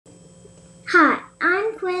Hi,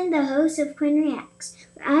 I'm Quinn, the host of Quinn Reacts,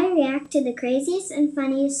 where I react to the craziest and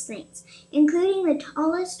funniest things, including the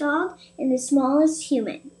tallest dog and the smallest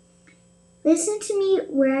human. Listen to me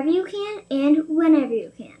wherever you can and whenever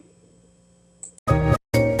you can.